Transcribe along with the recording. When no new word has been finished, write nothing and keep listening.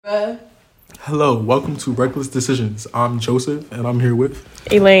Hello, welcome to Reckless Decisions. I'm Joseph, and I'm here with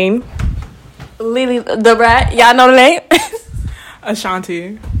Elaine. Lily the Brat. Y'all know the name?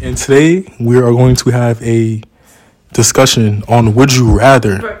 Ashanti. And today we are going to have a discussion on Would You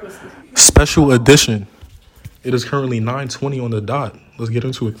Rather Special Edition. It is currently 9:20 on the dot. Let's get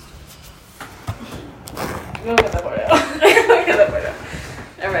into it. We'll get that part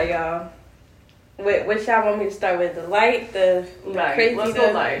out. All right, y'all. Which y'all want me to start with? The light, the crazy? Let's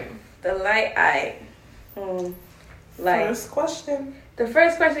go light. The light, light. First question. The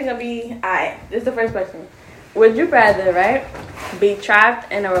first question gonna be, this is the first question. Would you rather, right, be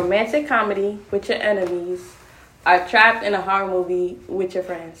trapped in a romantic comedy with your enemies or trapped in a horror movie with your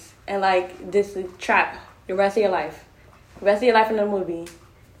friends? And, this is trapped the rest of your life. The rest of your life in the movie.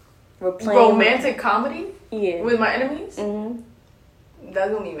 We're playing Romantic comedy? Yeah. With my enemies? Mm-hmm.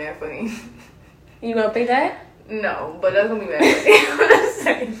 That's gonna be mad funny. You gonna pick that? No, but that's gonna be mad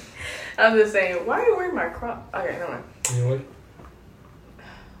funny. I'm just saying, why are you wearing my crop? Okay, never mind. You know what?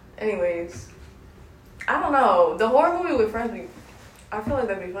 Anyways, I don't know. The horror movie with friends, I feel like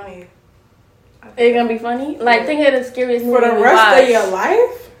that'd be funny. It's gonna be funny? Think of the scariest movie for the rest of your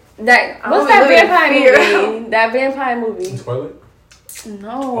life? What's that vampire movie? That vampire movie? Twilight?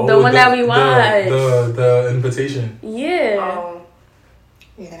 No, the one that we watched. The Invitation. Yeah.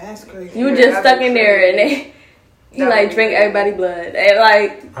 Yeah, that's crazy. You just stuck in there and you drink everybody's blood.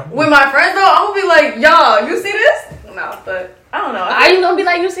 And with my friends though, I'm gonna be like, y'all, you see this? No, but I don't know. Are you gonna be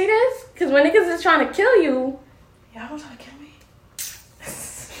like, you see this? Because when niggas is trying to kill you, y'all don't try to kill me.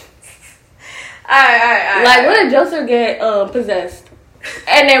 Alright. What if Joseph get possessed?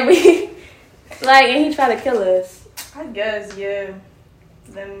 And then and he try to kill us? I guess, yeah.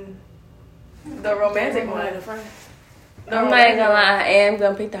 Then the romantic one. I'm not even gonna lie, I am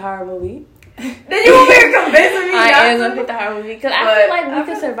gonna pick the horror movie. Then you over here convincing me I am gonna pick the horror movie because I feel like we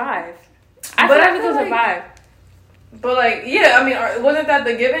can survive. I feel like we can survive. But wasn't that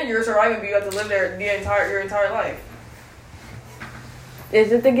the given? You're surviving, but you have to live there your entire life.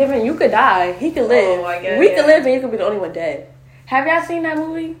 Is it the given? You could die. He could live. Oh, I guess, we could live, and you could be the only one dead. Have y'all seen that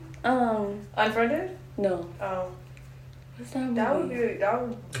movie? Unfriended? No. Oh. What's that movie? That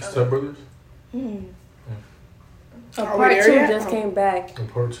would. Step Brothers? Part 2 just came back.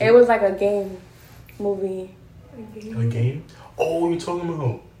 Part 2? It was like a game movie. A game? Oh, you're talking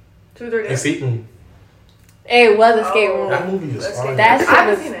about 2-3 days. Escape Room. It was Escape Room. That movie is fire. That shit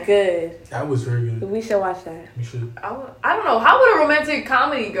was good. That was very good. We should watch that. We should. I don't know. How would a romantic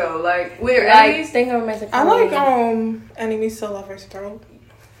comedy go? With your enemies? Think of romantic I comedy. enemies to lovers throat.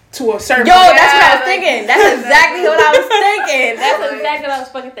 To a certain that's what I was thinking. That's exactly what I was thinking. That's exactly what I was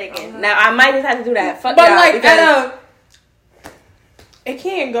fucking thinking. Now I might just have to do that. Fuck but y'all, because it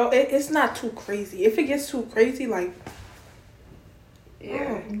can't go. It's not too crazy. If it gets too crazy,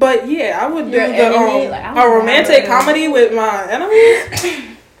 yeah. But yeah, I would do enemy, a romantic comedy with my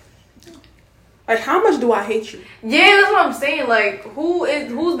enemies. How much do I hate you? Yeah, that's what I'm saying.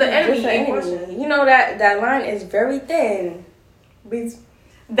 Who's the enemy? Who's the enemy? You know that line is very thin.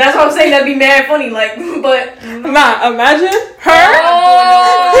 That's what I'm saying. That'd be mad funny. But Nah, imagine her.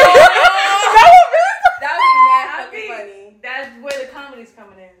 That would be mad fucking funny. That's where the comedy's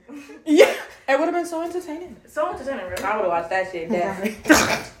coming in. Yeah, it would have been so entertaining. So entertaining, really. I would have watched that shit.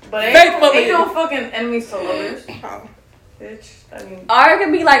 But ain't no fucking enemies to lovers. Oh. Bitch. Or it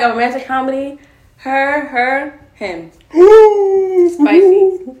could be like a romantic comedy. Her, him.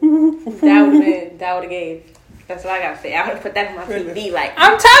 Spicy. That would have gave. That's what I gotta say. I would have put that on my TV.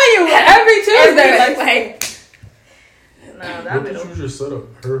 I'm telling you, every Tuesday. No, that What did you just set up?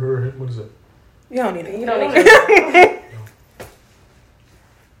 Her, him. What is that? You don't need it. You don't need it.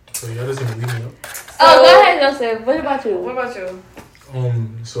 So y'all just gonna leave me up? Go ahead, Joseph. What about you?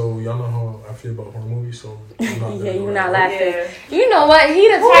 So y'all know how I feel about horror movies, so you're not laughing. Yeah. You know what? He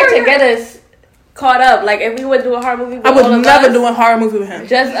the type to get us caught up. If we would do a horror movie with I would all of never us, do a horror movie with him.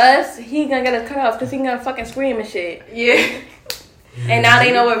 just us, he gonna get us cut off because he gonna fucking scream and shit. Yeah. And now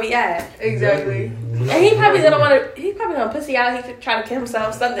they know where we at. Exactly. And he probably gonna pussy out. He could try to kill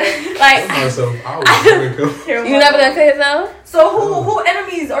himself, something. myself, I would kill. You never gonna kill yourself? So who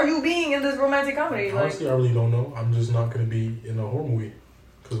enemies are you being in this romantic comedy? Honestly, I really don't know. I'm just not gonna be in a horror movie.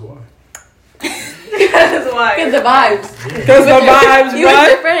 Cause why? That's why. Because the vibes. Because the vibes, You with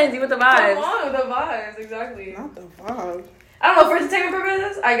your friends. You with the vibes. Come on, the vibes. Exactly. Not the vibes. I don't know, for entertainment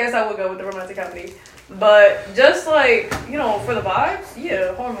purposes, I guess I would go with the romantic comedy. But just for the vibes,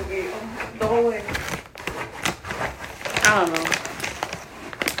 yeah, horror movie the whole way. I don't know.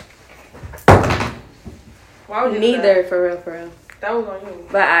 Why would you do Neither, that? for real. That was on you.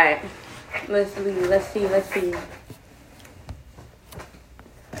 But alright. Let's see.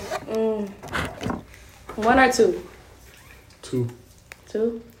 One or two? Two.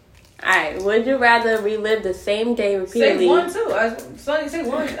 Two? Alright, would you rather relive the same day repeatedly? Say one too. Sonny, say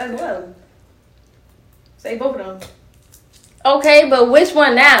one as well. Say both of them. Okay, but which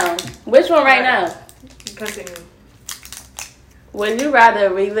one now? Which one right now? Continue. Would you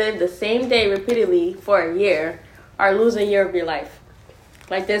rather relive the same day repeatedly for a year or lose a year of your life?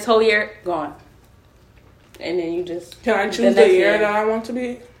 Like this whole year, gone. And then you just... Can I choose the year that I want to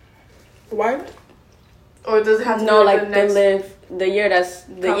be wiped? Or does it have to No, be like the next... the year that's...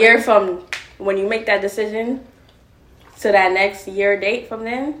 The year from when you make that decision to that next year date from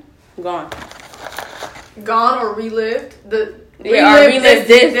then, gone. Gone or relived? Yeah, or relive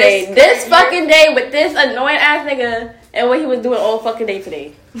this day. This fucking day with this annoying ass nigga and what he was doing all fucking day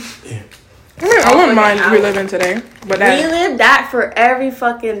today. I wouldn't mind reliving today. But relive that for every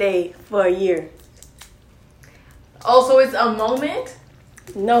fucking day for a year. Oh, so it's a moment?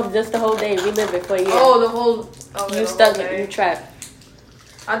 No, just the whole day. Relive it for a year. Oh, the whole... Okay, you stuck it. You trapped.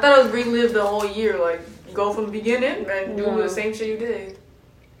 I thought it was relive the whole year. Like, you go from the beginning and do the same shit you did.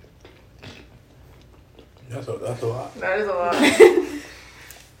 That's a lot. That is a lot.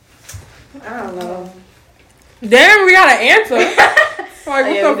 I don't know. Damn, we got an answer. Like, what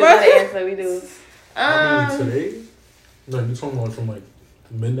We the do got an fuck? answer. We do. I mean, today? No, you talking about from like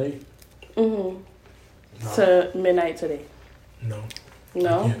midnight? No. To midnight today. No.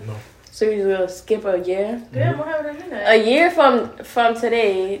 No? No. So you will skip a year? Damn, what happened at midnight? A year from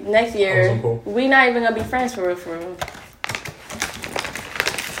today, next year, Cool. we not even gonna be friends for real, for real.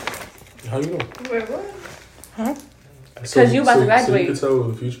 How you know? Wait, what? Huh? Because you about to graduate. So you can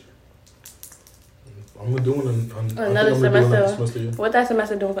tell the future. I'm doing another semester. What that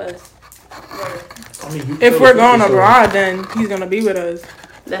semester doing for us? I mean, If we're going abroad, then he's gonna be with us.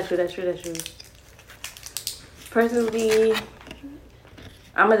 That's true. Personally,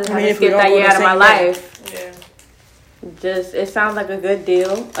 I'm gonna just have to skip that year out of my life. Yeah. It sounds like a good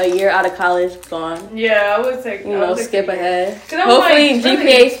deal. A year out of college, gone. Yeah, I would take. Skip ahead. Hopefully, GPA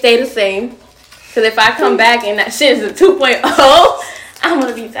really... stay the same. Because if I come back and that shit is a 2.0, I'm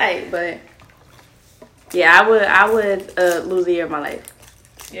gonna be tight. But yeah, I would lose a year of my life.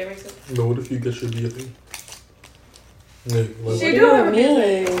 Yeah, makes sense. But what if you get your BFA? Yeah, she do have a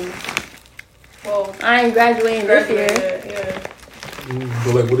mean. Well, I ain't graduating this year. Yeah.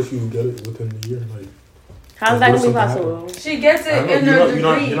 But like, what if you get it within the year? Like, how's that gonna be possible? She gets it in her degree.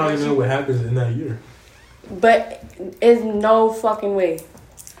 You're not even know what happens in that year. But it's no fucking way.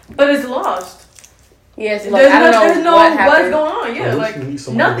 But it's lost. Yes, I don't know what happened. What's going on. Yeah, like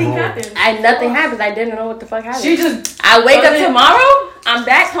nothing happened. Nothing happened. I didn't know what the fuck happened. She just. I wake up tomorrow. I'm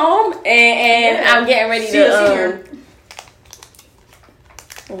back home and I'm getting ready to.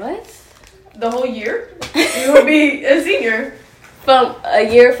 What? The whole year? You will be a senior. From a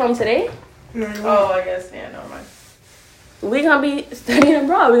year from today? Oh, I guess. Yeah, never mind. We gonna be studying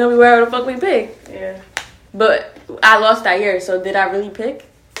abroad. We gonna be wherever the fuck we pick. Yeah. But I lost that year, so did I really pick?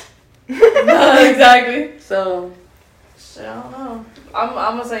 No, exactly. So. Shit, I don't know. I'm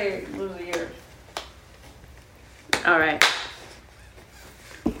gonna say lose a year. Alright.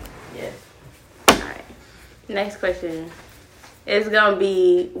 Yeah. Alright. Next question. It's gonna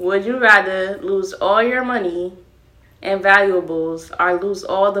be, would you rather lose all your money and valuables or lose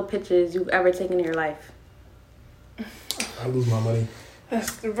all the pictures you've ever taken in your life? I lose my money.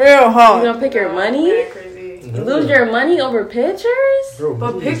 That's real hard. You gonna pick your money? Crazy. No. Lose your money over pictures? Bro,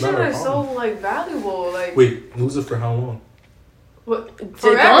 but pictures are so like valuable. Like, wait, lose it for how long? What?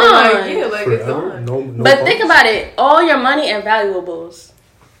 Forever. Like, yeah, like it's forever? gone. No but think about it. All your money and valuables.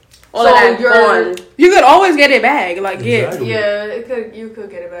 All so of that gone. You could always get it back. Like, exactly. Yeah, you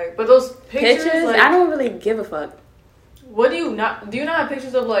could get it back. But those pictures like, I don't really give a fuck. What do you not have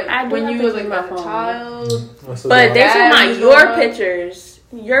pictures of like when you was like as a child? But they talking about your pictures.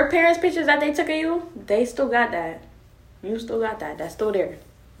 Your parents' pictures that they took of you, they still got that. You still got that. That's still there.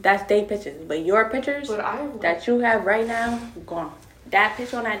 That's their pictures. But your pictures that you have right now, gone. That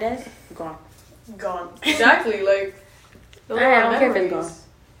picture on that desk, gone. Gone. Exactly. Like, I don't care if it's gone.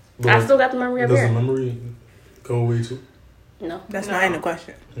 But I still got the memory of here. Does the memory go away too? No. That's not in the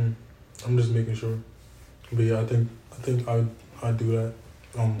question. I'm just making sure. But yeah, I think I'd do that.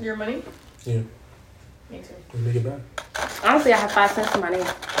 Your money? Yeah. Me too. We make it back. Honestly, I have 5 cents in my name.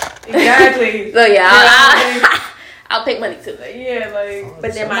 Exactly. So yeah, I'll pick money too. Yeah, like.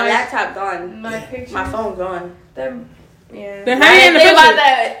 But then my laptop gone. My pictures. My phone gone. Yeah. Then how you in the pictures? About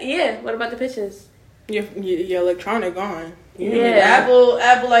that? Yeah. What about the pictures? Your electronic gone. Yeah. Apple,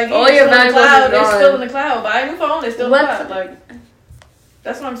 like, all your valuables in the cloud. It's still in the cloud. Buy a new phone, it's still in the cloud. Like, What? yeah, like, it's still in the cloud. Like, All your valuables. Like,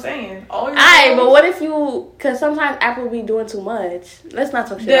 That's what I'm saying. All your Alright, but clothes, what if you? Because sometimes Apple be doing too much. Let's not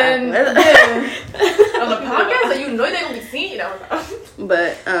talk shit. then about on the podcast, so you know they're gonna be seeing it.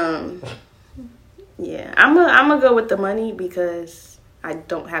 But yeah, I'm gonna go with the money because I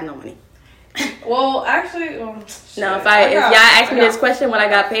don't have no money. Well, actually, No, if y'all ask me this question when I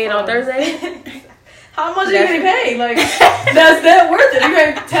got paid on Thursday, how much are you getting paid? Like, that's that worth it? You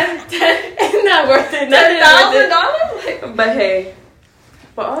got $10,000? it's not worth it. Like, But hey,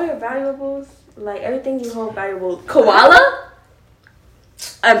 for all your valuables, like everything you hold valuable, koala.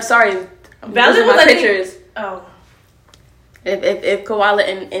 I'm sorry, valuables. my pictures. Oh. If koala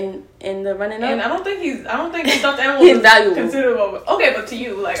in the running up, And I don't think stuffed animals he's is valuable. considered okay, but to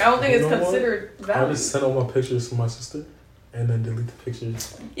you, like I don't think it's You know what? considered I valuable. just sent all my pictures to my sister and then delete the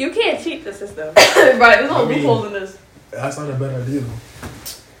pictures. You can't cheat the system. Right, there's no I mean- loopholes in this. That's not a bad idea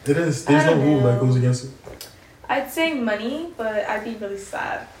though. It is. There's no rule that goes against it. I'd say money, but I'd be really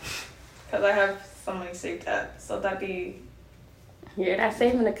sad because I have some money saved up. So that'd be Yeah, that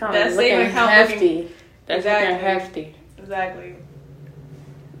saving account That is saving looking account hefty. That's Exactly. looking hefty. exactly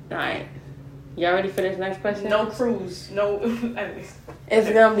Alright. Y'all ready for this next question? no cruise, no. Anyways, It's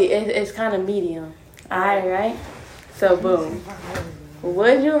gonna be, it's kind of medium. Alright, right? So, boom.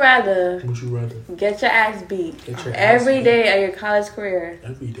 Would you rather Would you rather get your ass beat get your ass every beat day of your college career?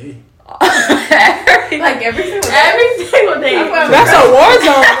 every day? like every single day. Every single day. That's a war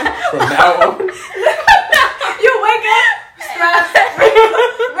zone. From now on, You wake up, strapped,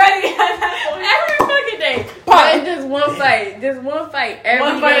 ready at that point. Every fucking day. But it's just one fight. Just one fight every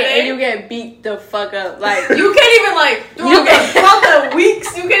One fight a day, day? and you get beat the fuck up. Like, You can't even like throughout the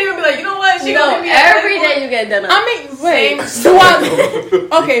weeks. You can't even be like, you know what? She no, gonna be at every that day you get done up. I mean, wait. Same. Do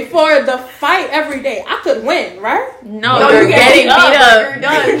I? Okay, for the fight every day, I could win, right? No, No, you're you getting beat up. You're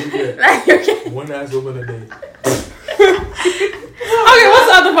done. you get Like, you're getting one ass whooping a day. Okay, what's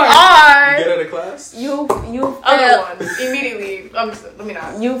the other part? You Or get out of class. you Other fail. one immediately. Let me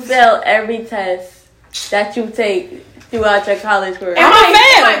not. You fail every test that you take throughout your college career. Am I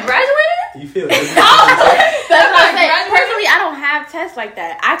fail? Am I graduated? You feel every That's what I'm saying. graduated? Personally, I don't have tests like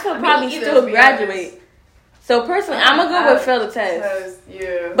that. I could probably either, still to be graduate. So personally, I'm gonna go with fail the test.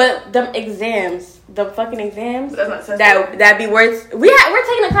 Yeah. But them exams, the fucking exams, That's not that be worth. We're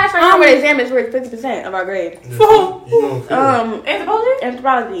taking a class right now where the exam is worth 50% of our grade. You gonna feel Anthropology?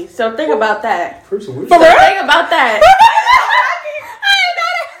 Anthropology. So think about that. First of all, For real? Think about that.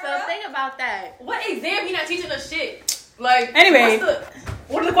 So think about that. What exam? You're not teaching us shit. Like Anyway.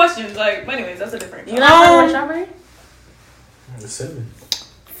 what are the questions? Like, anyways, that's a different. You not fucking with strawberry? 7.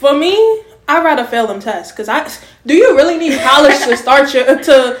 For me, I'd rather fail them tests because do you really need college to start your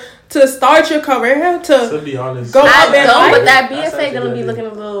to start your career To be honest, Go I out there and don't, fight? but that That's BFA gonna actually be good. looking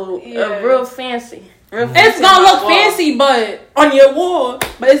a little Yeah. real fancy. Real It's fancy gonna on look the wall. fancy, but on your wall.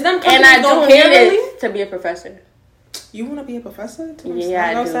 But is them And companies I don't do care need really? it to be a professor. You want to be a professor to Yeah,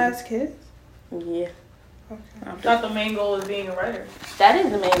 I do. outside kids? Yeah. I thought the main goal is being a writer. That is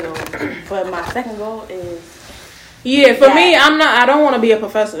the main goal. But my second goal is Yeah, for me, I don't want to be a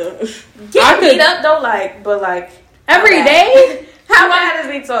professor. I get could- beat up though, like Every how day? How bad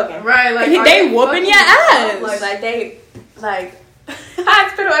is we talking? Right, like They whooping your ass. Like they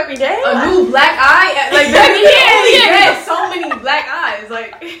hospital every day. a new black eye. Like baby, Yeah. yeah, so many black eyes.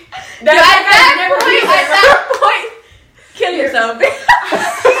 Like At that point, kill yourself.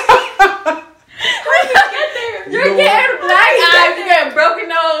 You're You know getting black eyes. You're getting broken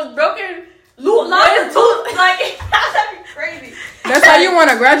nose, broken lots of tooth. Like that'd be crazy. That's how you want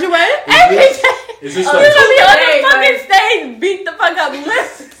to graduate? every day. Is this You're like gonna be on the Hey, fucking like- stage, beat the fuck up,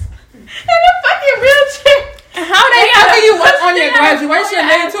 listen, in a fucking wheelchair. How they cover you up on your graduation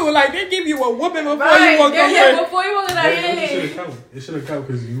day too? Like they give you a whooping before you walk yeah, up yeah, there. before you walk in that, it shouldn't count. It shouldn't count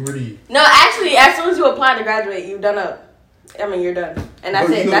because you already. No, actually, as soon as you apply to graduate, you've done up. I mean, you're done, and that's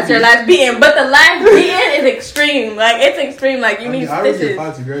But it. you That's know, your last beating. But the last beating is extreme. Like it's extreme. Like you need I already stitches.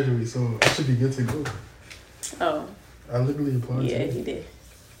 applied to graduate, so I should be good to go. Oh, I literally applied. yeah, to he did.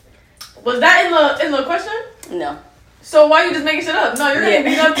 Was that in the question? No. So why you just making shit up? No, you're getting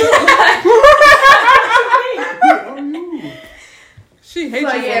beat up too. She hates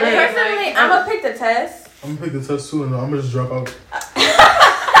So, you. yeah, for right. that. Personally, I'm gonna pick the test. I'm gonna pick the test too, and I'm gonna just drop out.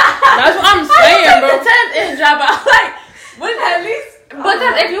 That's what I'm saying, The bro. test is drop out. Like, what at least? Because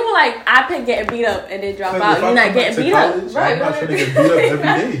if you were like, I pick getting beat up and then drop out, If you're I not come getting back to beat up. college, Right, I'm not right. trying to get beat up every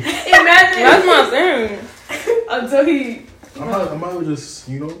day. Imagine That's my thing. until he. I might just,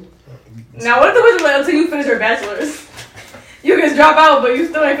 you know. Now what if the question was until you finish your bachelor's? You can drop out, but you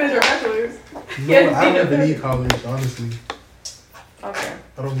still ain't finish your bachelor's. No, I don't even need college, honestly. Okay.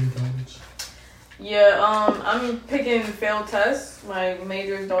 I don't need college. Yeah, I'm picking failed tests. My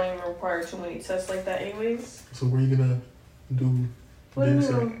majors don't even require too many tests like that anyways. So where are you gonna do? What do you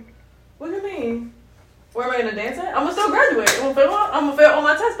mean? What do you mean? Where am I gonna dance at? I'm gonna still graduate. I'm gonna fail all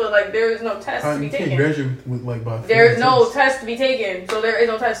my tests, but like there is no test to be You taken. can't graduate with like by. There is no test to be taken, so there is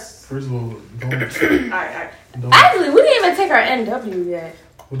no test. First of all, don't. Alright. Actually, we didn't even take our NW yet.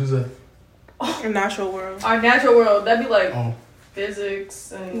 What is that? Natural world. Our natural world, that'd be like Oh,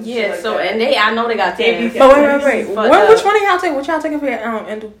 physics and Yeah, shit like so that. and I know they got They 10. be- But wait. But, Which one do y'all take? What y'all taking for your We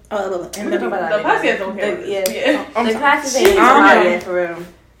can talk about The podcast don't care. Yeah. I'm The sorry. classes ain't I don't about know. yet for real.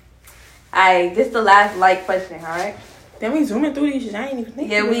 Alright, this the last light question, alright? Then we zooming through these shit. I ain't even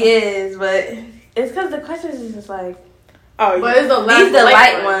thinking. Yeah, we is, but it's because the questions is just like Oh, But yeah. it's the last these the light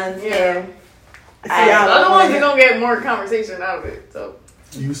light ones. ones. Yeah. The other ones, you're gonna get more conversation out of it. So,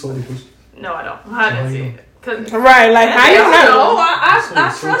 you saw the question. no, I don't. I didn't see it. Cause Right, like how you know? I So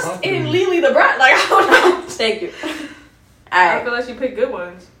trust confident. in Lily the Brat. Like, I don't know. Thank you. I Alright. feel like she picked good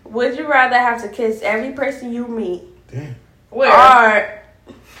ones. Would you rather have to kiss every person you meet Damn. Where? or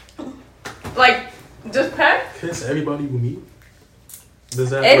Like, just peck? Kiss everybody we meet. Does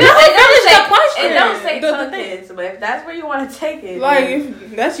that? it work? don't say The tongue thing. kiss, but if that's where you want to take it. Like then-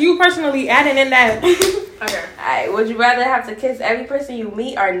 if that's you personally adding in that. Okay. Alright, would you rather have to kiss every person you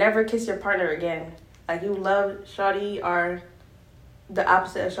meet or never kiss your partner again? Like you love Shawty or the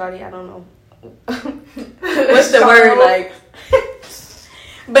opposite of Shawty? I don't know. What's the word like?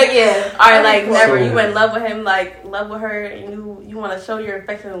 But yeah, or like never. You in love with him, like love with her, and you want to show your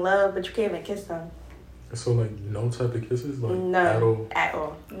affection and love, but you can't even kiss them. So like no type of kisses, like at all. No, at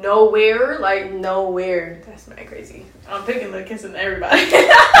all. Nowhere. Like, Nowhere. that's not crazy. I'm picking the kissing everybody.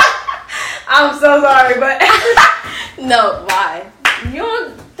 I'm so sorry, but No, why? You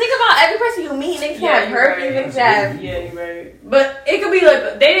don't think about every person you meet. They can't have you're herpes. right. They can have. yeah, you're right. But it could be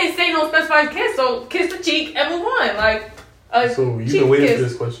like they didn't say no specified kiss, so kiss the cheek and move on. Like, So you've cheek been waiting for kiss.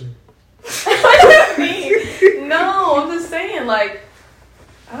 this question. What do you mean? No, I'm just saying, like,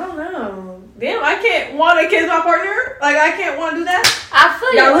 I don't know. Damn, I can't want to kiss my partner. Like, I can't want to do that. I feel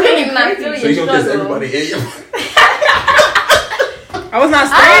Y'all your look at pain, me I crazy. feel So you your gonna kiss struggle. everybody in your I was not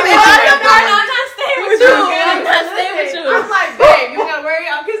I'm saying it. not staying with you. I'm not Listen, staying with you. I'm like, babe, you gotta worry.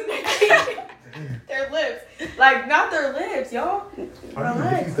 I'm kissing their cheek. Their lips. Like, not their lips, y'all. I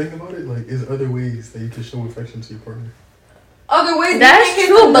mean, if you think about it, like, there's other ways that you can show affection to your partner. Other ways That's you can't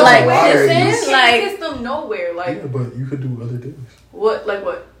true, kiss them but like nowhere. kissing, You can't like kiss them nowhere. Like, Yeah, but you could do other things. what? Like,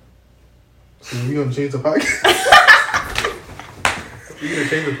 what? So you gonna change the podcast? You gonna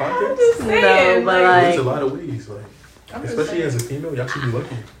change the podcast? Just saying. No, but There's like, a lot of ways, like, I'm just especially saying. as a female, y'all should be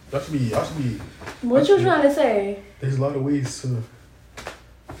lucky. Y'all should be. what you trying to say? There's a lot of ways to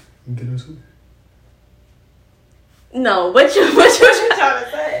get into. No, what you What you trying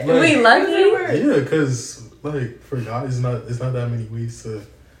to say? Like, we lucky? Yeah, cause like for guys, it's not that many ways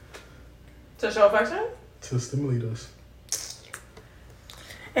To show affection? to stimulate us.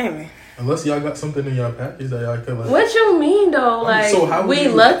 Anyway, Unless y'all got something in y'all package that y'all could like. What you mean though? Like So how would we you,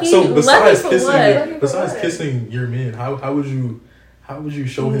 lucky? So Lucky besides for kissing, what? besides kissing your man, how would you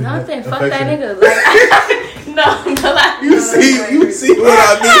show him Nothing. that Fuck that affection? nigga. Like, no, but like, You see what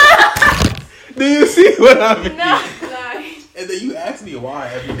I mean? Do you see what I mean? no, And then you ask me why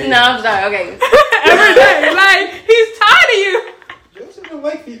every day. no. I'm sorry. Okay. every day, like he's tired of you. Yo, should don't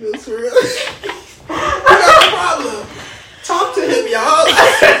like females for real. What got a problem? Talk to him, y'all.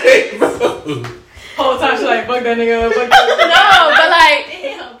 Whole time she like, fuck that nigga, fuck No, but like,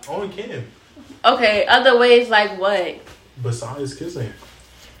 Damn. On Kim. okay. Other ways, like what? Besides kissing.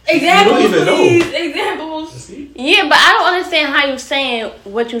 Examples, You don't even know. please. Examples. See? Yeah, but I don't understand how you saying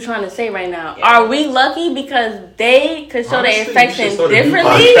what you trying to say right now. Yeah. Are we lucky because they could show their Honestly, we affection should start a new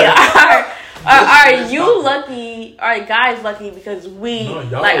differently, podcast. or are you lucky? Are guys lucky because we No,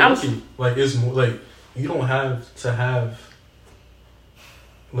 y'all like? are I'm lucky. Like it's more like you don't have to have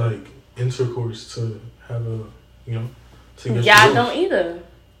like intercourse to have a to get y'all your don't either.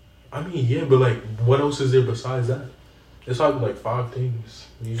 I mean, yeah, but like, what else is there besides that? It's like 5 things.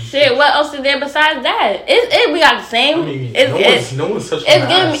 Maybe Shit, 6. what else is there besides that? We got the same. I mean, it's no one's touched it's my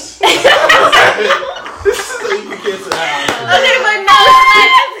giving me- ass. This is so you can get to the house. okay, but no,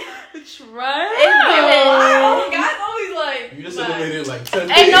 it's giving. Wow, guys always like. You just like, eliminated like 10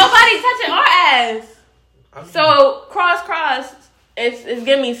 Ain't things. nobody touching our ass. I mean, So cross. It's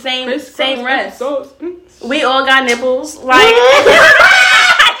giving me same rest. We all got nipples. Like,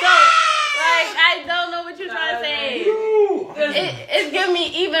 I don't know what you're trying to say. no. It's giving me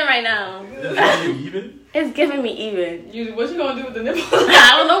even right now. That's not even. It's giving me even. What you gonna do with the nipples?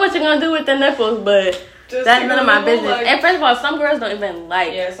 I don't know what you're gonna do with the nipples, but Just that's keep none of it my moving, business. like- And first of all, some girls don't even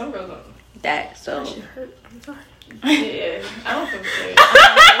like. Yeah, some girls don't. that. So Shit hurt. I'm sorry. Yeah, I don't feel shit.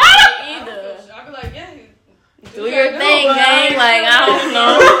 either. I'll be like, yeah. Do your thing, gang. Like, I don't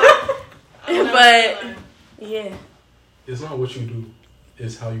know. But yeah. It's not what you do,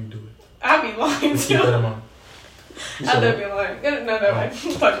 it's how you do it. I'll be lying Keep that too. in mind. I'll definitely be lying. No, never mind.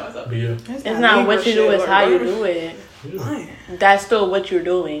 Fuck myself. But yeah. It's not what you do, it's how you do it. Yeah. That's still what you're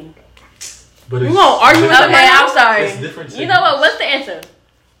doing. But You it's gonna argue with different. Okay, I'm sorry. It's different. You know what? What's the answer?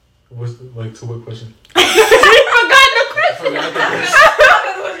 What's like to what question? You forgot the question.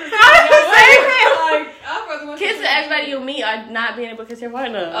 Kissing everybody you meet or not being able to kiss your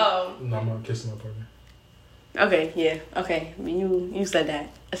partner. Oh. No, I'm not kissing my partner. Okay, yeah. Okay. You said that.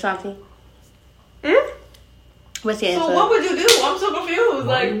 Ashanti? What's your answer? So what would you do? I'm so confused.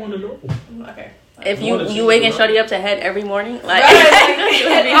 Why do Like, you want to know? okay. If You wanna you see waking it, shorty up to head every morning? Like,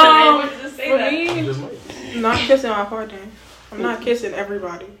 Just say For that. You me, just might. not kissing my partner. I'm not kissing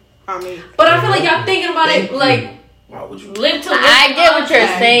everybody. I mean, But I feel like y'all thinking about it like Why would you? lip to lip. I get what you're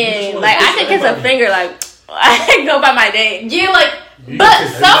contact. saying. You just Like, wanna I can kiss kiss a everybody. finger, like, I go by my day. Yeah, like, You but can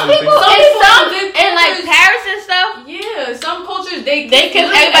kiss some everybody people, finger. In like Paris and stuff, yeah, some cultures they kiss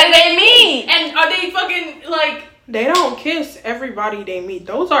everybody they meet. And are they fucking like? they don't kiss everybody they meet.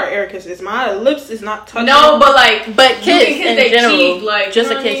 Those are air kisses. My lips is not touching. No, but like, But you kiss can kiss in their general, cheek, like, just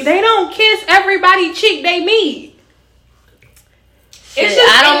you a know what I kiss. mean? they don't kiss everybody cheek they meet. It's Shit,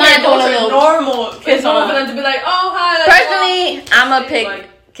 just I don't mind doing a culture, little normal. kiss It's normal on. for them to be like, oh hi. Personally, I'ma pick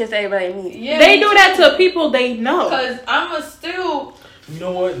Like, kiss everybody I meet. yeah, They do that to people they know. because I'm a still. You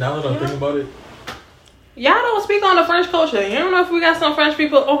know what? Now that I'm thinking about it, Y'all don't speak on the French culture. You don't know if we got some French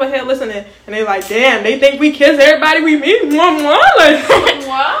people over here listening, and they like, damn, they think we kiss everybody we meet. Mwah, mwah. Like,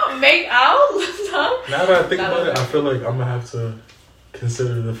 Wow, make out. now that I think about it, I feel like I'm gonna have to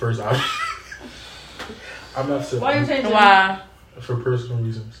consider the first option. I'm gonna have to. Why you changing? Wow. For personal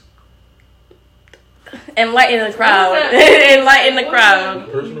reasons. Enlighten the crowd. What is that? Enlighten the What is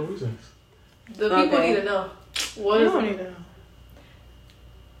crowd. Personal reasons. The people Okay. need to know. What you is don't it? need to know.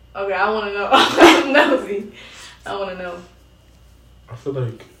 Okay, I want to know. I'm nosy. I want to know. I feel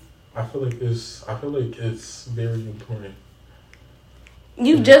like it's very important.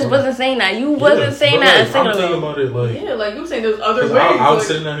 You just wasn't saying that. You wasn't saying but, that a like, I'm second thinking ago. about it like. Yeah, like you saying there's other 'Cause ways. I was but-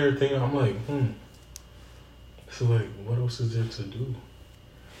 sitting down here thinking, I'm like, So like, what else is there to do?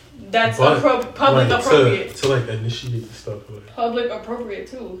 That's But, public like, appropriate. to like initiate the stuff. Like, Public appropriate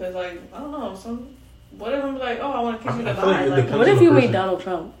too, because like I don't know, what if I'm like, oh, I want to kiss you I goodbye. feel like it Like, depends. What on if the you meet person. Donald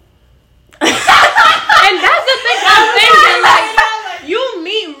Trump? And that's the thing I'm thinking. Like, you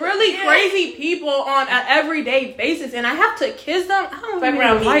meet really crazy people on an everyday basis, and I have to kiss them. I don't Fuck even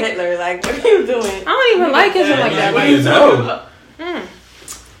around, meet like. Hitler. Like, what are you doing? I don't even like kissing like that. Yeah, you know.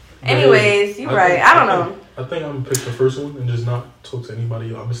 Anyways, you right. I don't know. I think I'm gonna pick the first one and just not talk to anybody.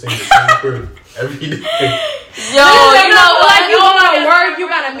 I'm gonna stay in the same crib every day. Yo, you know Like you what? go to work, you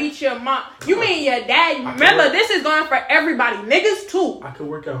gotta meet your mom. You mean your dad? Remember, this is going for everybody, niggas too. I could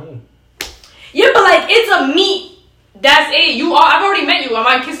work at home. yeah, but like it's a meet. That's it. I've already met you. Am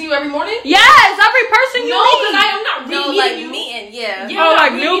I kissing you every morning? Yes, every person you No, because meet. I'm not No, re-meeting like you. meeting, yeah. Yeah, Oh, I'm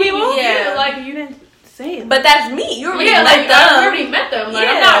like not new re-meeting people? you. Yeah. Yeah, like You didn't say it. But that's me. You already yeah, like met I them. already met them. Like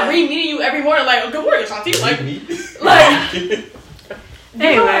I'm Yeah. not re-meeting you every morning. Like good morning, Shanti. Like Me? like- you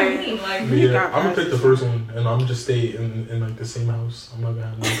know what I Anyway. mean? Like But yeah, I'm gonna pick the first one and I'm just stay in like the same house. I'm not gonna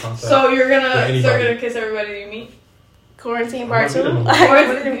have no contact. so you're With gonna anybody. kiss everybody you meet. Quarantine I'm part not 2. meeting them. Like, what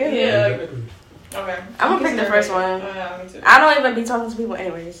are you doing? Yeah. Exactly. Okay. I'm gonna pick kissing the first everybody. one. Oh, yeah, me too. I don't even be talking to people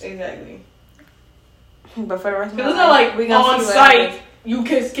anyways. Exactly. But for the rest of my Because life, it's not like we gonna on see what site. happens. You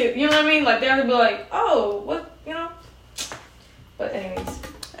kiss. You know what I mean? Like they have to be like, oh, what, you know. But anyways,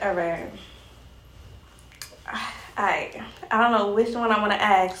 All right. I don't know which one I want to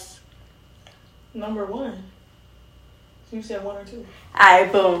ask. number 1. You said 1 or 2.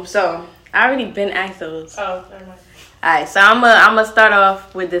 Alright, boom. So I already been asked those. Oh, never mind. Alright, so I'm gonna start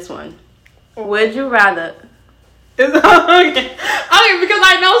off with this one. Would you rather? Okay, because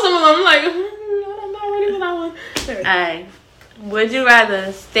I know some of them. I'm like, I'm not ready for that one. Alright. Would you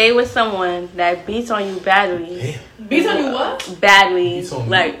rather stay with someone that beats on you badly? Damn. Beats on you what? Badly. Beats on me?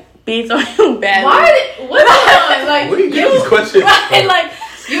 Like, beats on you badly. Why? What's on? Like Where do you get these questions? Right, like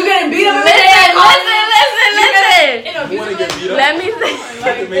you getting beat up Listen, every day. listen. You know, You wanna get beat up? Let me say.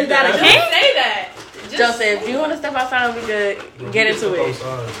 Like, Is that a Just game? say that. Just Joseph, if you want to step outside, we could get into it.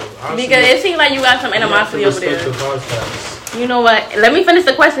 Because Because it seems like you got some animosity over there. You know what? Let me finish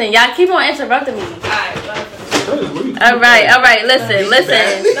the question. Y'all keep on interrupting me. All right. Listen.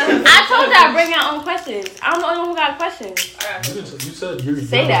 I told y'all bring your own questions. I'm the only one who got questions. You said you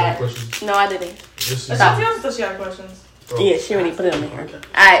Say that. questions. No, I didn't. Yes, you Stop. did. She also she got questions. Oh. Yeah, she already put it on there. Okay. All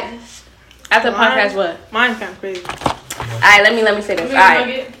right. After podcast, what? Mine's kind of crazy. Alright, let me say this.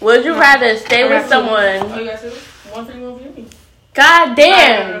 Alright. Would you rather stay with someone? Oh, you got two? One for you, one for me. God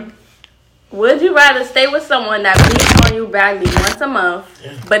damn. Would you rather stay with someone that beats on you badly once a month,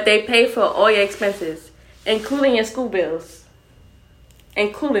 but they pay for all your expenses, including your school bills?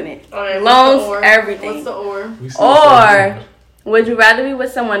 Including it. Right, loans, everything. What's the or? Or would you rather be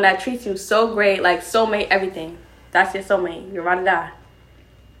with someone that treats you so great, like soulmate, everything? That's your soulmate. You're about to die.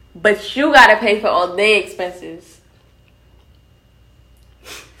 But you gotta pay for all their expenses.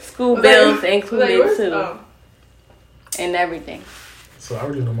 School bills included too. Oh. And everything. So I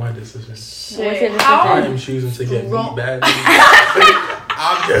already know my decision. Shit. I am choosing to get beat badly.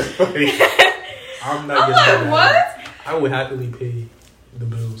 I'm just funny. I'm not getting beat. What? I would happily pay the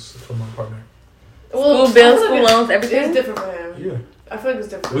bills for my partner. Well, school bills, school loans, everything. It's different for him. Yeah. I feel like it's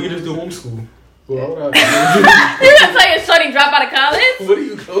different. We can just do homeschool. Well, you gonna tell your shorty drop out of college? What are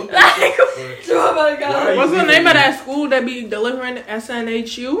you going to drop out of college? What's the name of that school that be delivering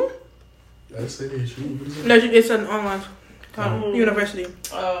SNHU? SNHU? No, it's an online university.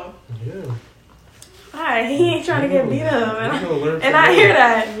 Oh. Yeah. Alright, he ain't trying to get beat up. And I hear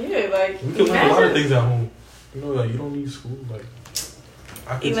that. Yeah, like. We can learn a lot of things at home. You know, like, you don't need school. Like,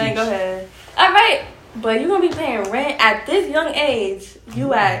 I can Elaine, go ahead. Alright. But you gonna be paying rent at this young age.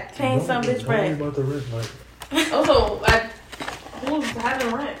 You at paying some bitch rent. About the rent, like. Also, who's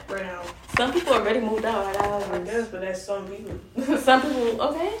having rent right now? Some people already moved out. I guess, but that's some people. Some people,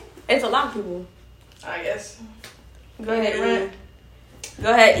 okay. It's a lot of people. I guess. Go ahead, rent.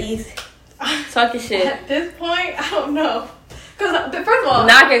 Go ahead, East. Talk your shit. At this point, I don't know. Cause first of all,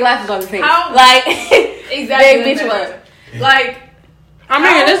 knock your glasses on the face. How, like exactly. They beat you up. Like, I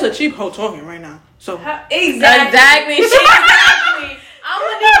mean, this is a cheap hoe talking right now. So exactly. Exactly. I'm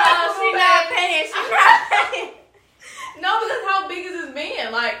gonna need my she not paying. She not paying. No, because how big is this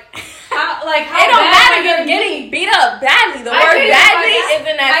man? Like how it don't matter. You're getting beat up badly. The word badly is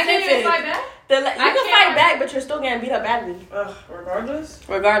in that sentence. I can't fight back. You can fight back, but you're still getting beat up badly.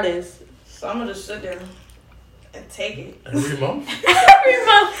 Regardless. So I'm gonna just sit there and take it. Every month? Every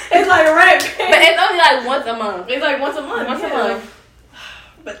month. It's like rent. But it's only like once a month. It's like once a month. Once a month.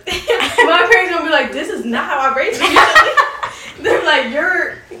 But my parents gonna be like, this is not how I raised you. They're like,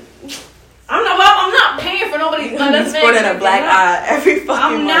 I'm not paying for nobody. Sporting a black eye every fucking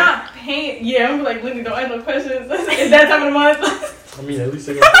month. I'm not paying. Yeah, I'm like, Linda, don't ask no questions. It's that time of the month. I mean, at least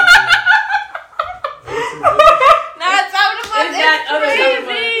they got Not time of the month. It's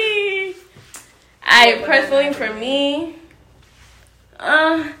crazy. Personally, for me,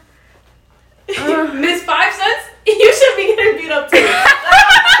 Miss 5 cents, you should be getting beat up too. You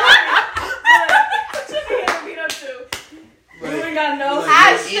should be getting beat up too. You ain't got no.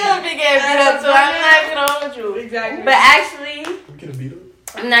 I should be getting beat up too. I'm not gonna hold you. Exactly. But actually, I'm getting beat up.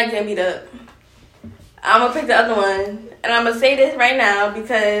 I'm not getting beat up. I'm gonna pick the other one, and I'm gonna say this right now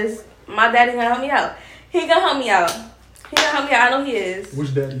because my daddy's gonna help me out. He gonna help me out. I know he is.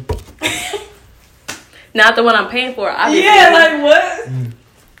 Which daddy? Not the one I'm paying for, obviously. Yeah, like what?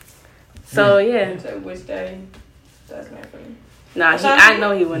 So yeah. So which daddy? That's not funny. Nah, I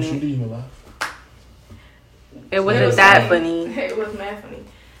know he She wouldn't. didn't even laugh. It wasn't that funny. It was mad funny.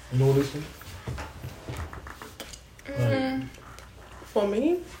 You know what this is? For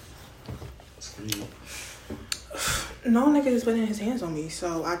me? It's for you. No nigga is putting his hands on me,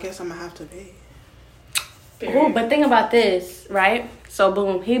 so I guess I'm gonna have to pay. Oh, but think about this, right? So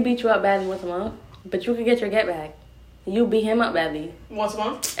boom, he beat you up badly once a month, but you can get your get back. You beat him up badly. Once a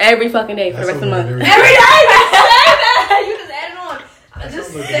month? Every fucking day for the rest of the month. Every day! You just add it on.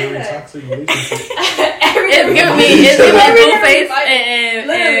 Just like say a that. toxic relationship. It's giving me Blueface and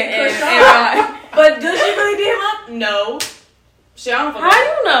But does she really beat him up? No. Shit, I don't how do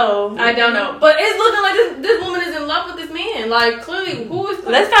you know? I don't know. But it's looking like this woman is in love with this man. Like, clearly, who is...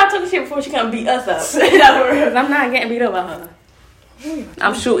 Let's stop talking shit before she come beat us up. Because I'm not getting beat up by her.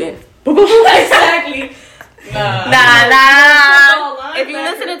 I'm shooting. Exactly. Nah. If you're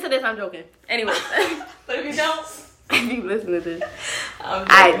listening to this, I'm joking. Anyway. But if you don't... If you listen to this.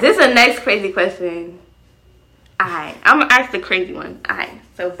 Alright, this is the next crazy question. Alright, I'm going to ask the crazy one. Alright,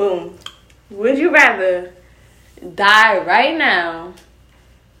 so boom. Would you rather die right now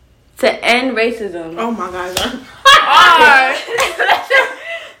to end racism? Oh my god.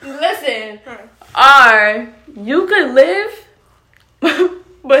 Or listen, or you could live,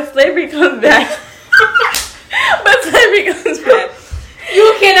 but slavery comes back. But slavery comes back.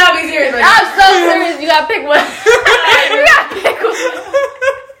 You cannot be serious right now. I'm so serious. You gotta pick one. You gotta pick one.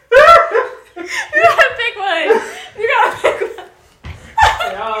 You gotta pick one.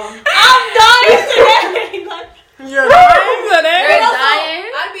 I'm dying today. You're dying today? You're dying?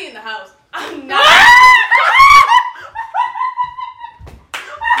 I'd be in the house. I'm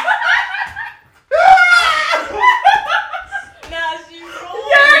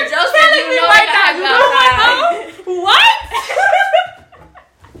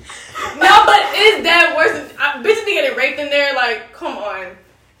bitches be getting raped in there. Like, come on.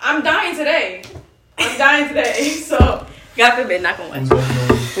 I'm dying today. So, God forbid, not gonna win.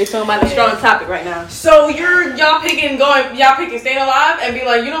 We're talking about a strong topic right now. So y'all picking staying alive and be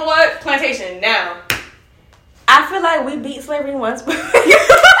like, you know what? Plantation now. I feel like we beat slavery once, but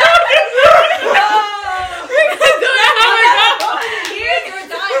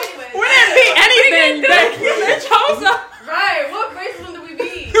We didn't beat anything. Right, what racism did we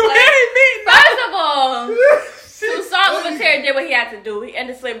beat? First of all, Toussaint Louverture did what he had to do. He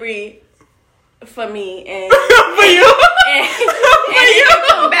ended slavery for me and For you? and he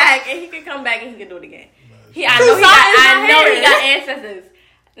can come back and he can do it again. I know he got ancestors.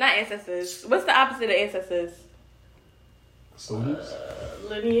 Not ancestors. What's the opposite of ancestors? Soldiers?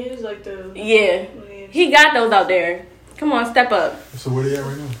 Lineage, like the Yeah. lineage. He got those out there. Come on, step up. So where they at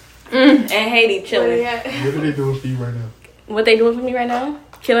right now? And Haiti chilling. What are they doing for you right now? What they doing for me right now?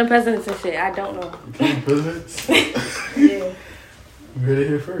 Killing presidents and shit. I don't know. You killing presidents? Yeah. You heard it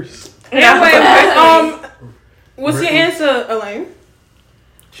here first. Anyway, what's your answer, Elaine?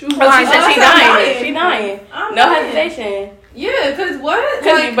 She said she dying. She dying. I'm No dying. hesitation. Yeah, cause what?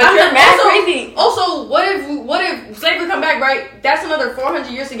 But you're mad crazy. Also, what if slavery come back? Right, that's another 400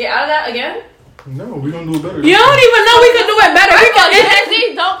 years to get out of that again. No, we gonna do it better. You don't even know we could do it better. Gen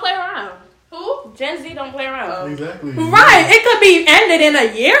Z don't play around. Who? Gen Z don't play around. Exactly. Right, it could be ended in a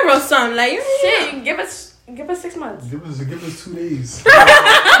year or something. Like, Shit, give us 6 months. Give us 2 days. My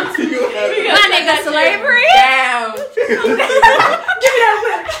nigga slavery. Damn.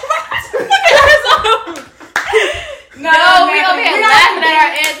 No, we over here laughing at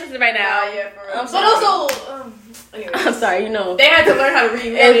our ancestors right now. Yeah, for real. I'm But sorry. also, anyway, I'm sorry, you know. they had to learn how to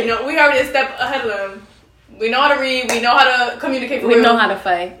read. We already a step ahead of them. We know how to read. We know how to communicate. We know how to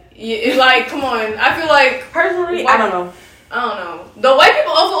fight. Yeah, it's like, come on. I feel like Personally, Why- I don't know. I don't know. The white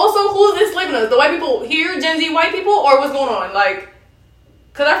people also who's enslaving us? The white people here, Gen Z white people, or what's going on? Like,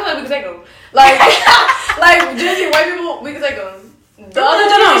 cause I feel like we can take them. Like, like Gen Z white people, we can take them. The other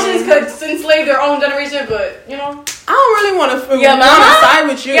generations could enslave their own generation, but you know. I don't really want to Your mama? side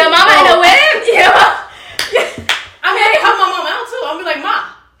with you. Your mama in the whip? Yeah. I mean, I can help my mom out too. I'll be like, Ma,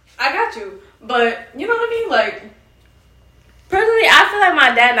 I got you. But you know what I mean? Like, Personally, I feel like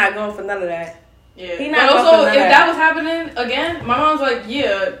my dad not going for none of that. yeah. He But not also, going for if none of that was happening again, my mom's like,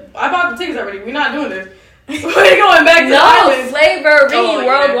 yeah, I bought the tickets already. We're not doing this. We're going back to the No, islands. slavery Oh, yeah.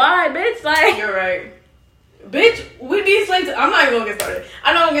 worldwide, bitch. Like, You're right. Bitch, we be enslaved. I'm not even gonna get started.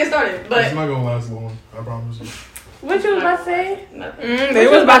 I know I'm gonna get started, It's but not gonna last long. I promise you. what you was about to say? nothing. They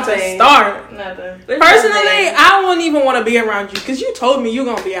was about to start. Nothing. Personally, I wouldn't even want to be around you because you told me you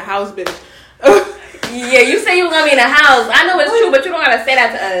gonna be a house bitch. Yeah, you say you was gonna be in the house. I know it's true, but you don't gotta say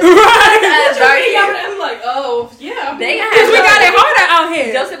that to us. Right. I'm like, oh yeah. They gonna Because have we got it harder out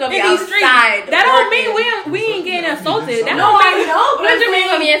here. Joseph gonna be in these streets. outside. That don't working. mean we ain't getting insulted. That No, don't I mean know. What you mean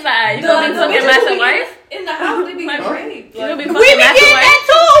gonna be inside? You gonna be The fucking bitches master who be wife? in the house, they be Like, raped. You gonna be we fucking be master getting wife? that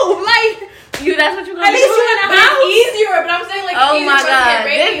too. Like, You, that's what you gonna At do? least you in the But house. it's easier, but I'm saying like Oh it's my easier for us to god, get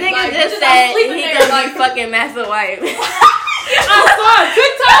this raped, nigga like, just bitches, I'm said sleeping he there, gonna be like, fucking master wife. I saw a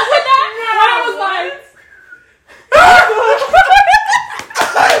TikTok with that. And I was like,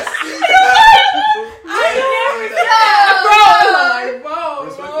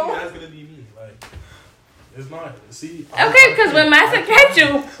 Respectfully, that's gonna be me. Like, it's not. See. Okay, because when master catch you,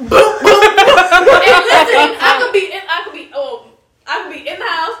 And listen, I could be in the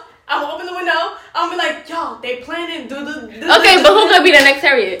house. I'm gonna open the window. I'm gonna be like, yo, they planning do the. okay, but who gonna be the next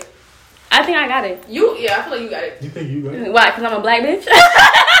Harriet? I think I got it. You? Yeah, I feel like you got it. You think you got it? Why? Because I'm a black bitch.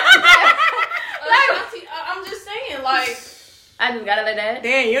 I'm just saying, like. I just got it like that.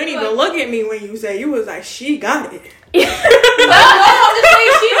 damn, you didn't even look at me when you said you was like, she got it. No, I'm just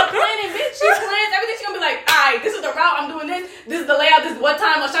saying she's a planning bitch. She plans everything. She's gonna be like, alright, this is the route. I'm doing this. This is the layout. This is what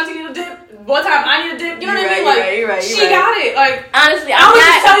time Ashanti need to dip. What time I need to dip. You know what I mean? Like, she got it. Like, Honestly, I I'm would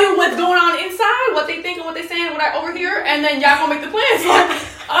just not. tell you what's going on inside, what they think and what they saying, what I overhear, and then y'all gonna make the plans. Like,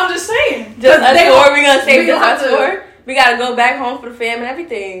 I'm just saying. Just us They four. gon- We gonna save we just gonna us have to- four. We gotta go back home for the fam and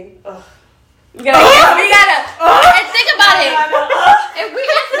everything. Ugh. We gotta. And think about it. If we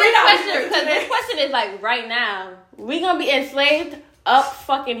answer this question, because this question is like right now, we gonna be enslaved up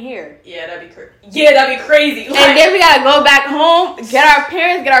fucking here. Yeah, that'd be crazy. Yeah, that'd be crazy. Like, And then we gotta go back home, get our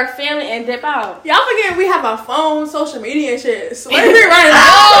parents, get our family, and dip out. Y'all forget we have our phone, social media and shit. Slavery right now.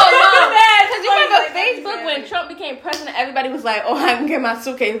 Oh, no. Because you remember Facebook when Trump became president, everybody was like, oh, I can get my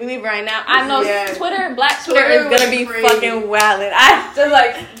suitcase, we leave right now. I know Yeah. Twitter, Black Twitter Twitter is gonna was be crazy. fucking wildin'. just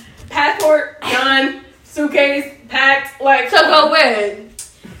like passport, gun, suitcase, packed. Like, So go with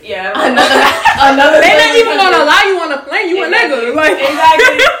yeah, another. another. They not slavery even country. gonna allow you on a plane. You a nigga. Like,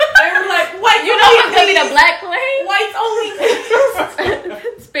 Exactly. They were like, white. You know what's gonna be the black plane? Whites only.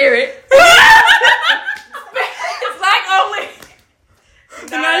 Spirit. Black only.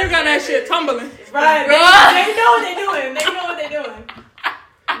 So now you got that shit tumbling. Right. They know what they're doing. They know what they're doing.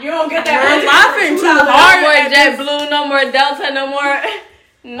 You don't get that. We're laughing too No hard. more JetBlue, no more Delta, no more.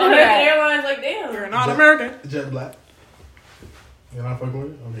 No, American Airlines, like, damn. You're not American. Jet Black. You're not fucking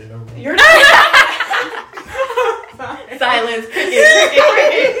with it? Okay, never mind. You're not. Silence.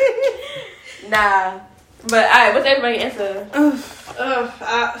 Cricket. Nah. But alright, what's everybody's answer? If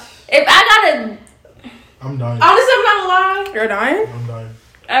I gotta, I'm dying. Honestly, I'm not gonna lie. You're dying? I'm dying.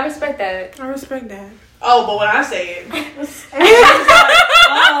 I respect that. I respect that. Oh, but when I say it, okay.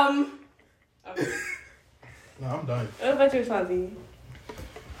 No, I'm dying. What about you, Swazi?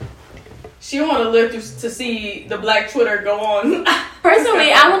 She don't want to live to see the Black Twitter go on.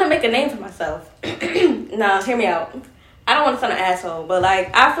 Personally, I want to make a name for myself. Nah, hear me out. I don't want to sound an asshole, but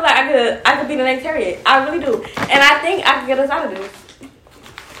like I feel like I could be the next Harriet. I really do, and I think I can get us out of this.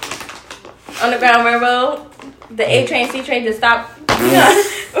 Underground Railroad, the A train, C train just stop.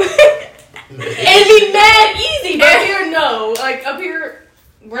 It'd be mad easy, but here, no. Like, up here,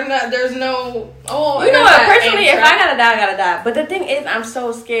 we're not, there's no, you know what, personally, if I gotta die, I gotta die. But the thing is, I'm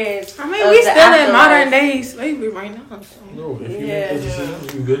so scared. I mean, we still in modern day slavery right now. So. No, if you make that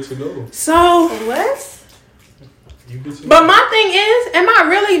decision, you good to go. So, what? You good to go. but my thing is, am I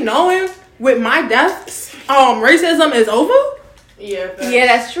really knowing with my deaths, racism is over? Yeah,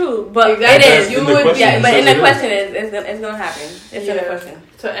 that's true. But exactly. it is. You would, yeah, but in the question is, it's gonna happen. It's in the question.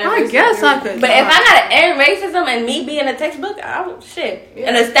 I guess I could. But if I gotta end racism and me be in a textbook, shit.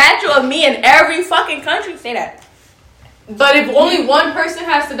 And a statue of me in every fucking country, say that. But if only one person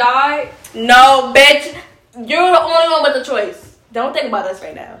has to die, no, bitch, you're the only one with the choice. Don't think about us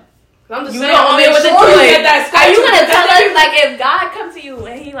right now. I'm just You saying, the only one with the sure you choice. get that Are you gonna statue. tell us like if God comes to you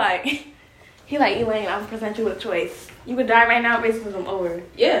and he like Elaine, I'm gonna present you with a choice. You could die right now, racism over.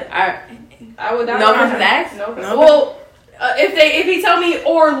 Yeah, Alright. I would die. No questions asked? No. Well, if he tell me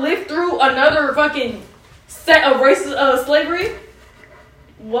or live through another fucking set of races slavery,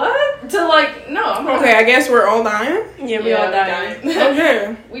 what? To like no. I'm not. Okay, I guess we're all dying. Yeah, we all dying.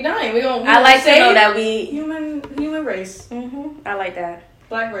 Okay. We dying. We gonna. I like to know save that we human race, I like that.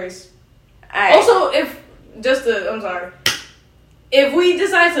 black race. Alright. Also, I'm sorry. If we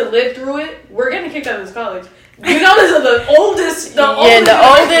decide to live through it, we're getting kicked out of this college. You know this is the oldest college.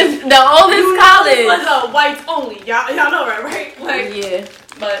 college. Was whites only. Y'all know that, right? Like, yeah,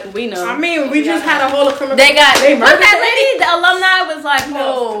 but we know. I mean, we just had a whole criminal. They got They what's murdered that lady? The alumni was like,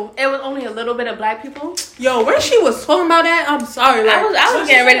 oh, it was only a little bit of black people. Yo, when she was talking about that, I'm sorry. Like, I was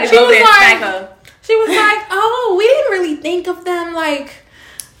getting ready to she go was there and like- smack her. She was like, oh, we didn't really think of them like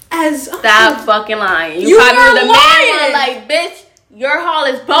as. Stop fucking lying. You probably are the lying. main one. Like, bitch, your hall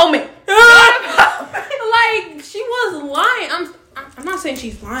is Bowman. Like she was lying. I'm not saying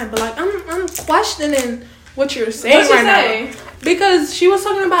she's lying, but like I'm questioning what you're saying What'd she right say? now because she was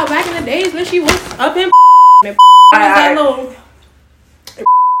talking about back in the days when she was up in and Alright. little,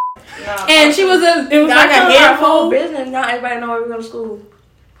 and she was it was like a whole handful. business. Not everybody know where we go to school.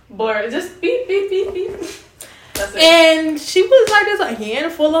 Blur. Just beep beep beep beep. That's it. And she was like, there's a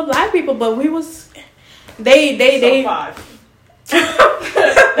handful of black people, but we was they So 5.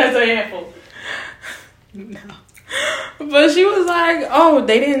 That's a handful. No. But she was like, oh,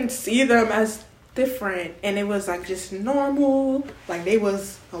 they didn't see them as different, and it was like just normal, like they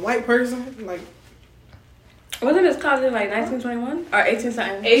was a white person, like Wasn't this college in like 1921 or 18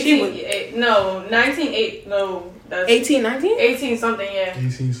 something? 18. No, 19. No, that's 18, 19? 18 something. Yeah.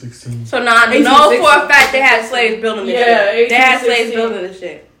 18, 16. So now, no, 1860. for a fact they had slaves building this Yeah, shit. They had slaves 1816. building this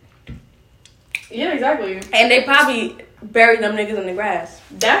shit, Yeah, exactly. and they probably buried them niggas in the grass.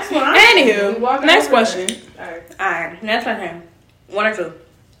 That's what I'm. Anywho, We walking next over question. there. All right. Alright, next question. 1 or 2?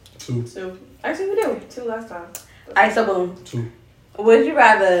 2. 2. Actually, we did 2 last time. Alright, so boom. 2. Would you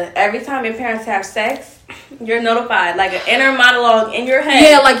rather every time your parents have sex, you're notified, like an inner monologue in your head?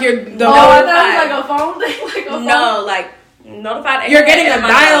 Yeah, like you're the Oh, I thought it was like a phone thing. Like a phone. No, like notified. in you're your head, getting a inner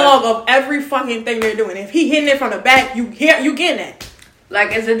monologue. dialogue of every fucking thing they're doing. If he hitting it from the back, you getting it.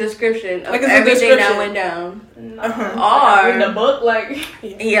 Like it's a description of Like it's a everything that description. went down. No. Uh-huh. Or In the book, like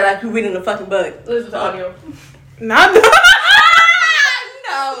yeah, like you reading the fucking book. listen to audio. Not No.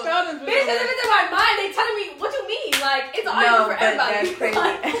 Bitch, because if it's in my mind, they telling me what you mean. Like it's audio No, for but everybody. that's crazy.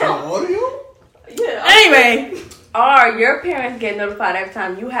 Audio? Yeah. Anyway, Or your parents get notified every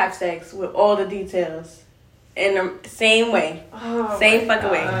time you have sex with all the details in the same way. Oh Same my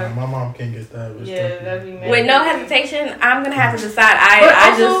fucking way. God. My mom can't get that. But Yeah, that'd be mad. With no hesitation, I'm gonna have to decide. But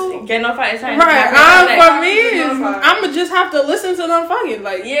I also, Get no fight. Right. For me, I'ma just have to listen to them fucking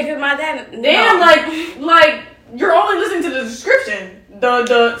like. Yeah, cause my dad. Damn, like you're only listening to the description.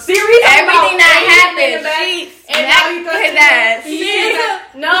 The series. Everything that happened. Sheets. And now you his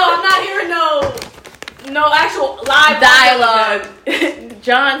ass. No, I'm not hearing no actual live dialogue.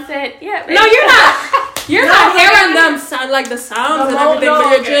 John said, "Yeah." No, you're not. You're not hearing them sound like the sounds and everything, but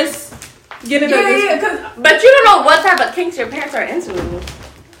you're just getting But you don't know what type of kinks your parents are into.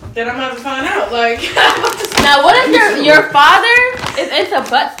 Then I'm gonna have to find out. Like, now, what if your father is into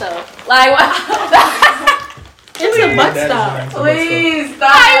butt stuff? Like, what? Into butt stuff. Please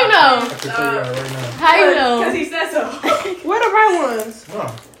stop. How you know? I can tell you that right now. How you know? Because he said so. Where the right ones?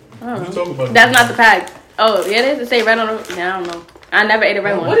 Nah. What you talking about? That's not the pack. Oh, yeah, they say red on the. Yeah, I don't know. I never ate a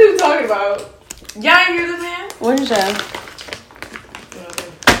red one. What are you talking about? Y'all ain't hear this man? What did you say?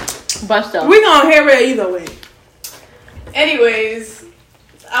 Butt stuff. We gonna hear it either way. Anyways,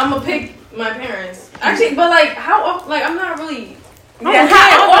 I'm gonna pick my parents. Actually, but like, how often? Like, I'm not really. Yeah,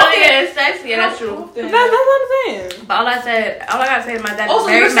 how often is sex? Yeah, that's true. That's what I'm saying. But all I gotta say to my dad is Also,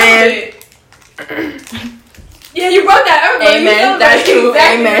 very you're man. Yeah, you wrote that. Everybody, Amen. That's true.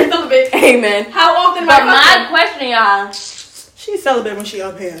 Exactly. Amen. Celibate. Amen. How often? But my question, y'all. She's celibate when she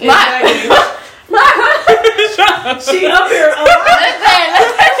up here. She up here a lot.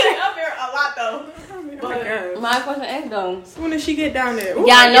 She up here a lot though. But My question is though. When did she get down there? Y'all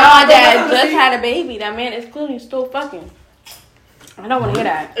know my dad just had a baby. That man is clearly still fucking. I don't want to hear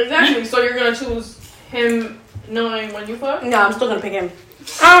that. exactly. So you're gonna choose him knowing when you fuck? No, I'm still gonna pick him.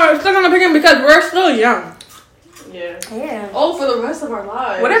 I'm still gonna pick him because we're still young. Yeah. Yeah. Oh, for the rest of our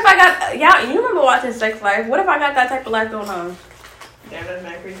lives. What if I got y'all? You remember watching Sex Life? What if I got that type of life going on? Damn, that's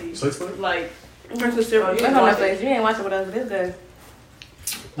mad crazy. Sex Life? Like, That's a serious. It's on Netflix. You ain't watching with us, but it's good.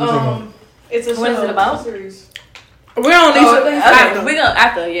 it's a What is show, it about? a series. We're on these. Okay, we gonna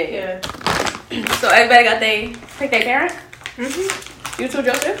after. Yeah. Yeah. So everybody got pick their parent. Mm-hmm. You too,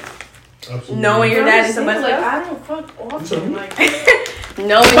 Joseph. Absolutely. Knowing your dad is a like, butt stuff. I don't fuck often. Like,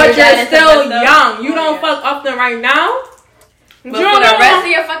 Knowing But your dad you're is still a butt stuff. young. You Oh, don't yeah. fuck often right now. But for the rest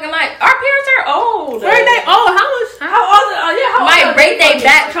of your fucking life, our parents are old. Where they? Oh, how much? how old? How Might old break are their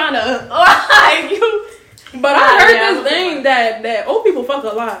back trying to like you. But I heard this thing that old people fuck a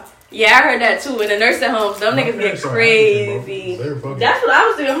lot. Yeah, I heard that too. In the nursing homes, them niggas get crazy. They're fucking. That's what I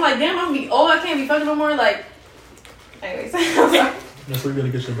was doing. I'm like, damn, I'm gonna be old. I can't be fucking no more. Like, anyways. That's where you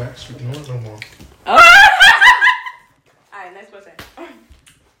gotta get your back straight. No more. Alright, next question.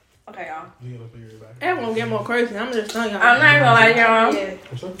 Okay, y'all. You gotta figure it back. It won't get more crazy. I'm just telling y'all. I'm not even gonna lie, y'all. Yeah,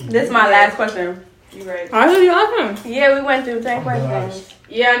 What's up? This is my last question. you right. I heard you asking. Yeah, we went through 10 I'm questions.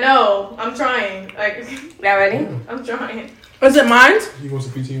 Yeah, I know. I'm trying. Like, Y'all ready? I'm trying. Was it mine? You going to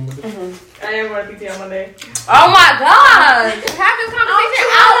PTM with it? Mm-hmm. I am going to PT on Monday. Oh my god! Have this conversation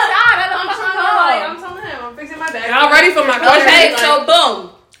outside of the fucking call. I'm telling him. I'm fixing my bag. Y'all ready for my question? Okay, so boom.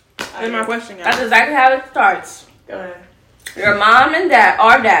 That's my question, That's guys. exactly how it starts. Go ahead. Your mom and dad,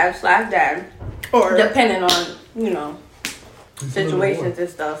 or dad/dad, Or depending on, situations and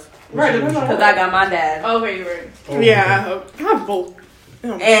stuff. Right, Because I got my dad. Oh, okay, you're right. Oh, yeah, I have both.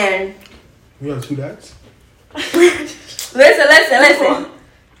 And You got two dads? listen.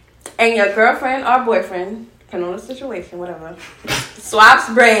 And your girlfriend or boyfriend, depending on the situation, whatever, swaps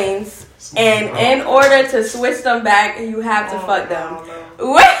brains. And in order to switch them back, you have to fuck them. Which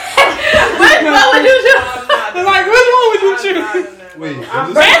one would you choose? like, which one would you choose? Wait,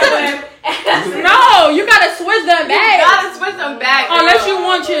 No, you gotta switch them You back. gotta switch them back. Unless you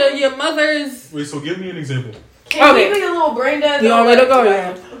want your mother's. Wait, so give me an example. Can Okay. you be a little brain dead? You though? want me to go?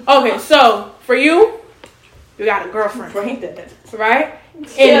 Like, Yeah. Okay, so for you got a girlfriend, Brain dead. right? And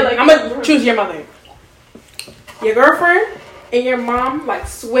Yeah, like- I'm gonna choose your mother. Your girlfriend and your mom like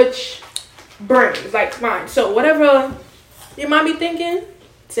switch brains, like mine. So whatever your mom be thinking,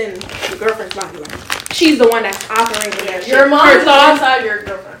 it's in your girlfriend's body. Like she's the one that's operating that. Your shit. mom her is thoughts, inside your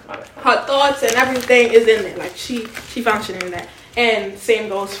girlfriend. her thoughts and everything is in there. Like she functioning in that. And same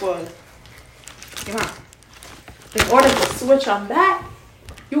goes for your mom. In order to switch them back,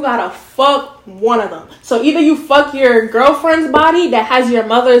 you gotta fuck one of them. So either you fuck your girlfriend's body that has your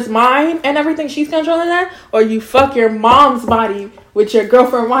mother's mind and everything, she's controlling that, or you fuck your mom's body with your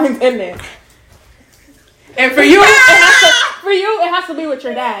girlfriend's mind in there. And for you, it has to be with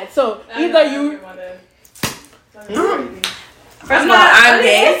your dad. So either you. First of all, I'm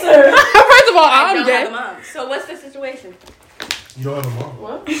gay. First of all, I I'm don't gay. have a mom. So what's the situation? You don't have a mom.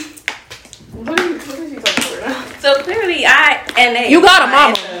 What? What are you talking about right now? So clearly, NA. You got a my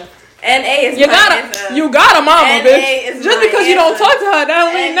mama. answer. NA is You my got answer. you got a mama, NA bitch. is Just my because you don't answer. talk to her, that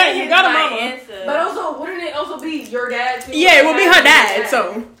don't mean NA nothing. You is got a my mama. answer. But also, wouldn't it also be your dad too? Yeah, it would be her dad.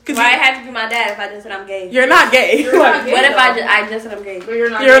 So Why it had to be my dad if I just said I'm gay? You're not gay. You're not gay, What if though. I just said I'm gay? But you're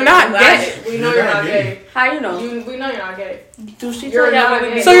not You're gay. not gay. We know you're not gay. How you know? We know you're not gay. Do she You're tell y'all not what we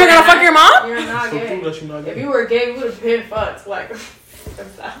gay. be So you're doing gonna at fuck your mom? You're not So gay. prove that you're not gay. If you were gay, we would have been fucked. Like,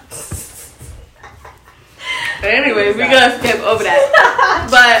 But anyway, we're gonna skip over that.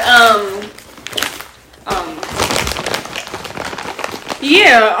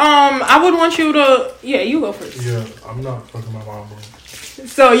 Yeah, I would want you to. Yeah, you go first. Yeah, I'm not fucking my mom, bro.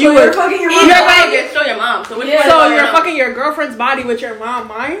 So you you're would. fucking your Either mom. way, you show your mom. So which Yeah. one So is you're your fucking your girlfriend's body with your mom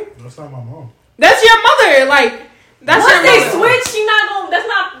mind? That's not my mom. That's your mother. Like that's Once your they mother. switch, she not gonna. That's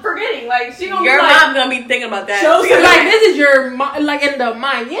not forgetting. Like she gonna Your be like, mom's gonna be thinking about that. Show Because like this is your like in the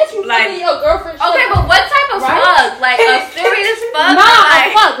mind. Yes, you Like- fucking your girlfriend. Okay, but what type of Right? fuck? Like a serious fuck? Nah,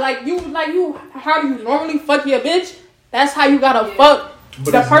 Like, fuck. Like you. How do you normally fuck your bitch? That's how you gotta fuck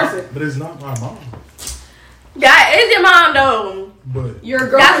But the it's person. Not, but it's not my mom. that is your mom though. But your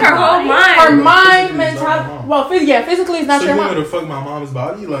girl. That's her whole mind. Her mind, physically it's not my mentality. mom. Well, physically it's not so your you mom. want me to fuck my mom's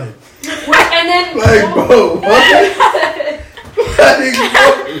body? Like And then bro, what? That nigga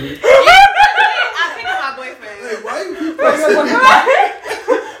fucking- I pick up my boyfriend. Like, why you keep Now, I pick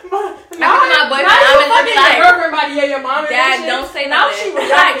up my boyfriend. now I'm you in fucking the your like, girlfriend body, yeah, your mom and that Dad, shit. don't say Now nothing. she was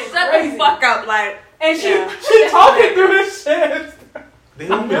like, acting shut crazy. the fuck up. Like, And she Yeah. talking through this shit. They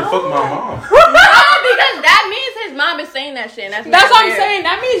want me to fuck my mom. no, because that means his mom is saying that shit. And that's That's what I'm weird. saying.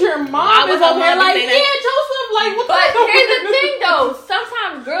 That means your Why mom would is her over here mom like, be yeah, saying that? Joseph, like, what But the fuck? here's the thing, though.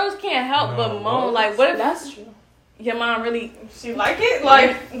 Sometimes girls can't help but No, moan. what? Like, what if That's true. your mom really? she like it.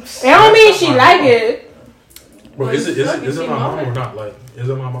 Like It don't mean she like it. Bro, is it Fucking my see mom mom. or not? Like, is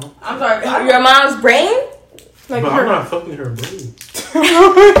it my mom? I'm sorry. Your mom's brain? Like But her. I'm not fucking her brain. But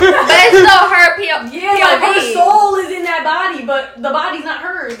it's still her Yeah, like her POV. soul is in that body, but the body's not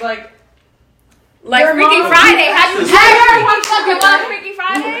hers. Like Like Your Freaky mom- Friday. Have you That's ever his watched question. fucking Freaky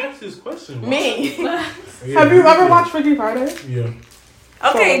Friday? That's his question. Me. Yeah, Have you ever yeah. watched Freaky Friday? Yeah.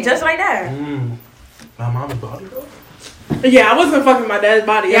 Okay, just like that. My mom's body, bro? Yeah, I wasn't fucking my dad's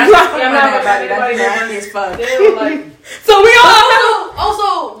body. Yeah, I'm I'm not not fucking That's anybody. nasty as fuck. they were like. So we all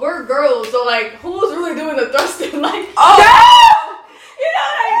Also, we're girls, so like, who's really doing the thrusting? Like, Oh. you know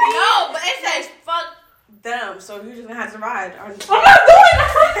what I mean? No, but it says fuck them, so you just gonna have to ride. I'm not doing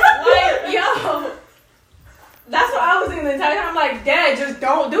that. Like, yo, that's what I was thinking the entire time. I'm like, Dad, just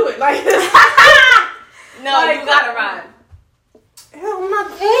don't do it. Like, No, Like, you gotta ride. Hell, I'm not.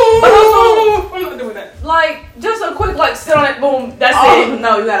 But also- I'm not doing that. like, just a quick like sit on it, boom, that's Oh it.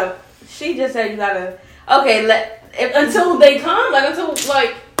 no, you gotta. She just said you gotta. Okay, if Until they come, like until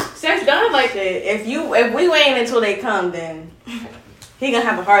like sex done, like shit, if we wait until they come, then he gonna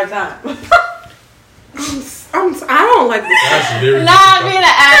have a hard time. I don't like this. That's very Nah, I'm being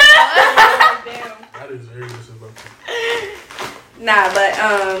disrespectful. an asshole. That is very disrespectful. Nah, but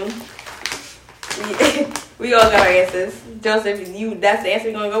we all got our answers. Joseph, that's the answer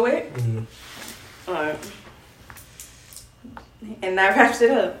you're gonna go with? Yeah. Alright. And that wraps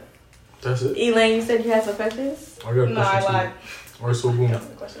it up. That's it. Elaine, you said you had some questions? I got a no, I question lied. too. Alright, so boom.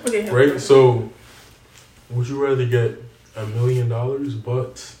 Okay, Right? So, would you rather get $1 million,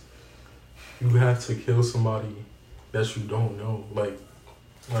 but you have to kill somebody that you don't know? Like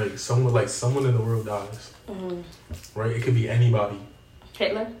someone in the world dies. Mm-hmm. Right? It could be anybody.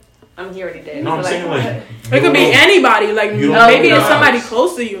 Hitler? He already dead. No, I'm So, saying like It could be anybody. Like You don't maybe know it's who somebody dies.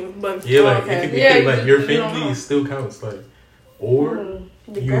 close to you, but Yeah, like Okay. it could be Yeah, like you your don't family know. still counts. Like, or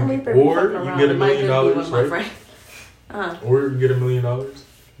The You- Grim Reaper or fucking you around. get $1 It might million, just be one of my right? friends. or you get $1 million,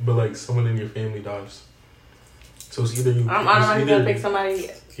 but like someone in your family dies. So it's either you. I'm it's automatically either gonna pick somebody,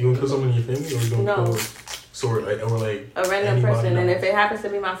 you gonna kill someone in your family, or you gonna No. kill. So or like a random anybody person, and dies. if it happens to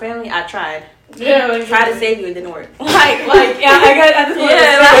be my family, I tried. Yeah, like, Tried to save you, it didn't work. like yeah, I got at this point.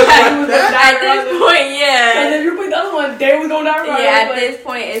 Yeah, like, At this point, and yeah. then you put the other one, they was gonna die right. Yeah, at Like, this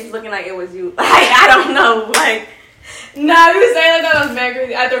point, it's looking like it was you. Like, I don't know. Like, Nah, you saying like that was mad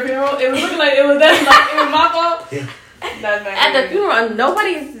crazy. At their funeral, it was looking like it was that, like it was my fault. Yeah. That's mad at the crazy. funeral,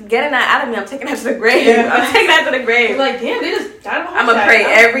 nobody's getting that out of me. I'm taking that to the grave. Yeah. I'm taking that to the It's grave. like, damn, they just died of a heart I'm gonna attack. pray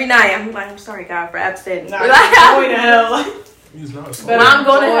every night. I'm like, I'm sorry, God, for abstinence. Nah, Like, going to hell. He's not. Better- I'm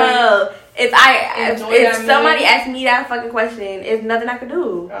going to Enjoy- hell. If enjoy if that somebody minute. asked me that fucking question, it's nothing I could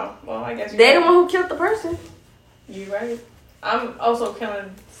do. Oh, well, I guess They the one who killed the person. You right. I'm also killing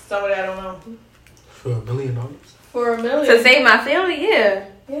somebody I don't know For $1 million. for $1 million. To save my family, yeah.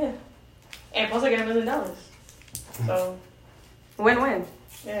 Yeah. And plus, I get $1 million. So Win-win.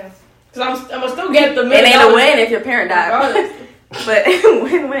 yeah. Cause I'm gonna still get the $1 It million. ain't a win if your parent died. Regardless. But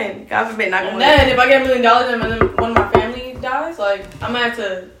win-win. God forbid, not gonna And win. then if I get $1 million and then one of my family dies, like I'm gonna have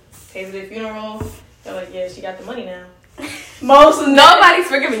to pay for the funeral. They're like, yeah, she got the money now. Nobody's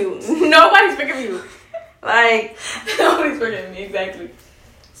forgiving you. Nobody's forgiving you. Like, nobody's forgiving me, exactly.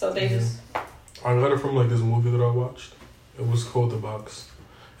 So they just... I got it from like this movie that I watched. It was called The Box.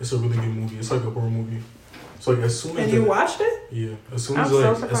 It's a really good movie. It's like a horror movie. So like as soon as you watched it? Yeah. As soon I'm as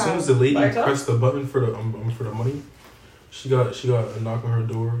so as soon as the lady Like, pressed the button for the money, she got a knock on her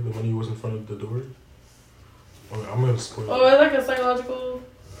door. The money was in front of the door. I'm gonna spoil it. Oh, it's like a psychological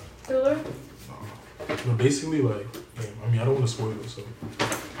thriller? No, basically like, I mean I don't want to spoil it, so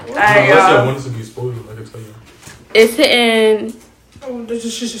Alright, unless I y'all. want it to be spoiled, I can tell you. It's hitting Oh,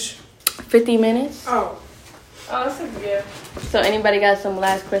 50 minutes. oh. Oh, that's a yeah. So anybody got some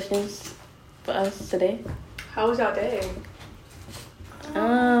last questions for us today? How was y'all day?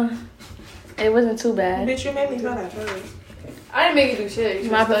 It wasn't too bad. Bitch, you made me feel that first. I didn't make you do shit.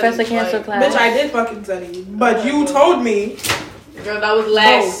 You My should've professor studied, canceled like, class. Bitch, I did fucking study. But you told me. Girl, that was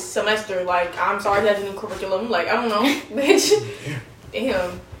last semester. Like, I'm sorry he has a new curriculum. Like, I don't know. Bitch.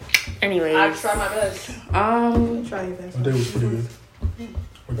 Damn. Anyways. I tried my best. Try your best. My day was pretty good.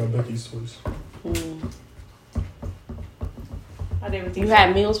 We got Becky's toys. I did with You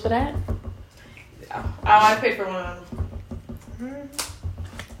had meals for that? Oh, I paid for one of them.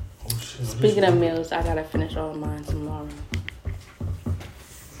 Oh shit. Speaking of meals, I gotta finish all mine tomorrow.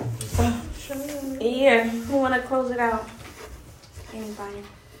 Yeah, who wanna close it out? Anybody?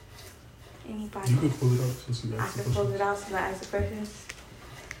 You could close it out since you I asked the can close question. it out since I asked the questions.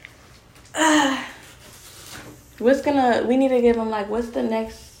 We need to give them like, what's the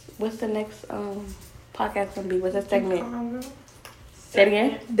next podcast gonna be? What's that segment? Say it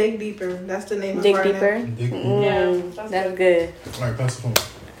again. Dig Deeper. That's the name Dig of our deeper. name. Dig deeper. Yeah, That's good. Alright, pass the phone.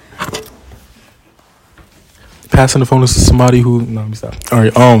 Passing the phone to somebody who no, let me stop.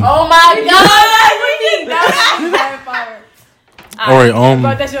 Alright, Oh my god! That was fire. Alright,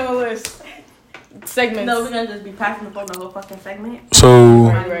 But that's your list. Segments. No, we're gonna just be passing the phone the whole fucking segment. so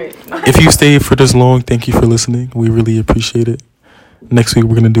Right. if you stayed for this long, thank you for listening. We really appreciate it. Next week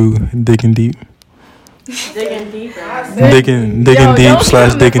we're gonna do Digging Deep. Digging deeper. Digging deep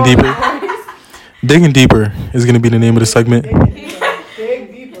 / digging deeper. Digging deeper is gonna be the name of the segment.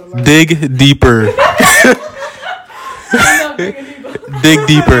 Dig deeper. Dig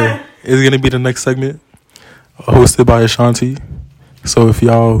deeper is gonna be the next segment, hosted by Ashanti. So if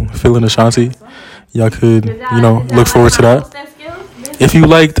y'all feeling Ashanti, y'all could look forward to that. If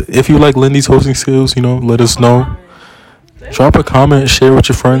you like Lindy's hosting skills, let us know. Drop a comment, share with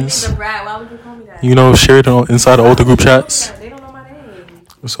your friends. Why would you call me that? Share it inside all the group chats. They don't know my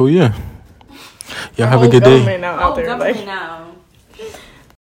name. So yeah, y'all have a good day. Now out there, like. Now.